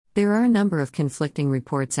There are a number of conflicting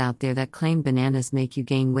reports out there that claim bananas make you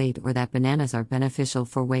gain weight or that bananas are beneficial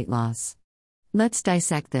for weight loss. Let's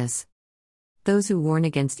dissect this. Those who warn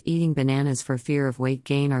against eating bananas for fear of weight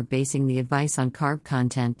gain are basing the advice on carb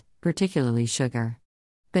content, particularly sugar.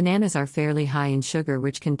 Bananas are fairly high in sugar,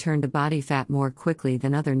 which can turn to body fat more quickly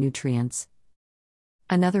than other nutrients.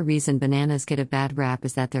 Another reason bananas get a bad rap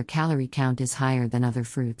is that their calorie count is higher than other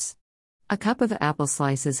fruits. A cup of apple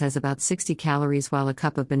slices has about 60 calories, while a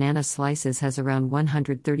cup of banana slices has around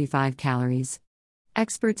 135 calories.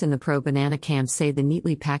 Experts in the pro-banana camp say the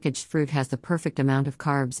neatly packaged fruit has the perfect amount of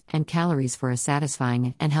carbs and calories for a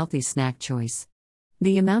satisfying and healthy snack choice.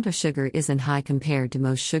 The amount of sugar isn't high compared to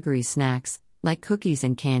most sugary snacks, like cookies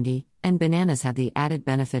and candy, and bananas have the added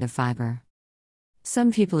benefit of fiber.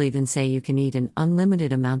 Some people even say you can eat an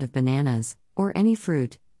unlimited amount of bananas, or any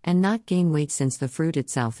fruit, and not gain weight since the fruit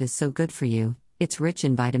itself is so good for you. It's rich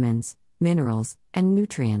in vitamins, minerals, and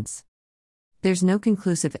nutrients. There's no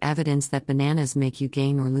conclusive evidence that bananas make you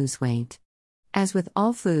gain or lose weight. As with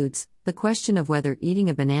all foods, the question of whether eating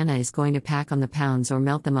a banana is going to pack on the pounds or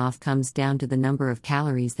melt them off comes down to the number of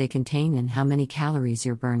calories they contain and how many calories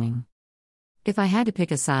you're burning. If I had to pick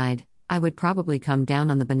a side, I would probably come down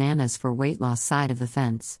on the bananas for weight loss side of the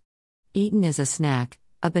fence. Eaten as a snack,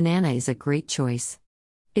 a banana is a great choice.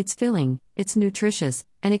 It's filling, it's nutritious,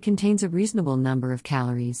 and it contains a reasonable number of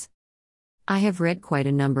calories. I have read quite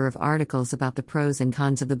a number of articles about the pros and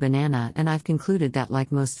cons of the banana, and I've concluded that, like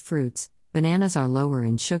most fruits, bananas are lower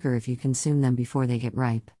in sugar if you consume them before they get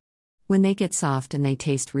ripe. When they get soft and they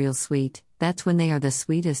taste real sweet, that's when they are the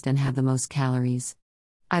sweetest and have the most calories.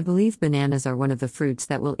 I believe bananas are one of the fruits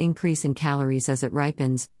that will increase in calories as it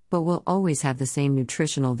ripens, but will always have the same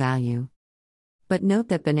nutritional value. But note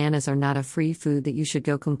that bananas are not a free food that you should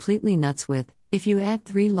go completely nuts with. If you add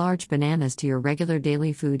 3 large bananas to your regular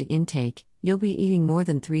daily food intake, you'll be eating more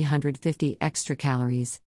than 350 extra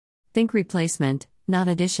calories. Think replacement, not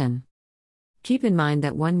addition. Keep in mind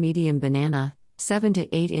that one medium banana, 7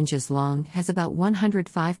 to 8 inches long, has about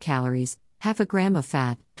 105 calories, half a gram of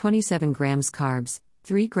fat, 27 grams carbs,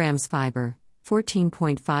 3 grams fiber,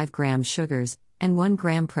 14.5 grams sugars, and 1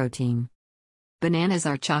 gram protein. Bananas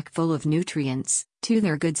are chock full of nutrients, too.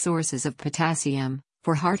 They're good sources of potassium,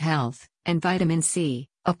 for heart health, and vitamin C,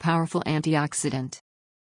 a powerful antioxidant.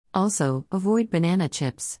 Also, avoid banana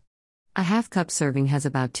chips. A half-cup serving has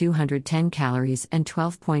about 210 calories and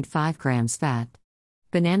 12.5 grams fat.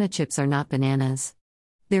 Banana chips are not bananas.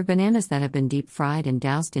 They're bananas that have been deep-fried and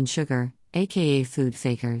doused in sugar, aka food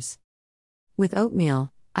fakers. With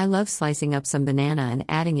oatmeal, I love slicing up some banana and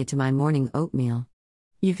adding it to my morning oatmeal.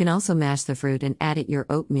 You can also mash the fruit and add it your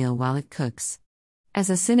oatmeal while it cooks. As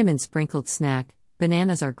a cinnamon-sprinkled snack,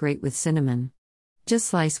 bananas are great with cinnamon. Just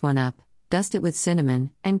slice one up, dust it with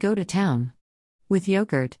cinnamon, and go to town. With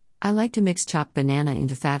yogurt, I like to mix chopped banana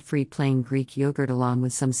into fat-free plain Greek yogurt along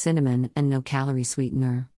with some cinnamon and no-calorie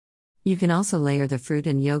sweetener. You can also layer the fruit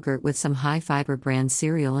and yogurt with some high-fiber bran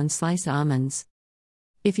cereal and sliced almonds.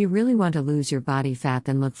 If you really want to lose your body fat,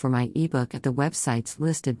 then look for my ebook at the websites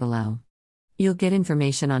listed below. You'll get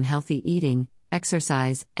information on healthy eating,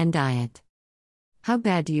 exercise, and diet. How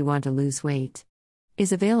Bad Do You Want to Lose Weight?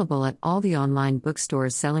 Is available at all the online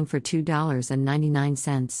bookstores, selling for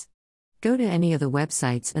 $2.99. Go to any of the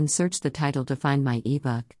websites and search the title to find my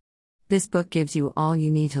ebook. This book gives you all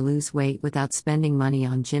you need to lose weight without spending money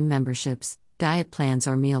on gym memberships, diet plans,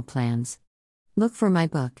 or meal plans. Look for my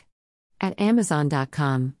book at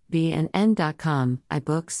Amazon.com, BNN.com,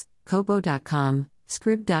 iBooks, Kobo.com,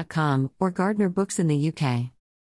 Scribd.com, or Gardner Books in the UK.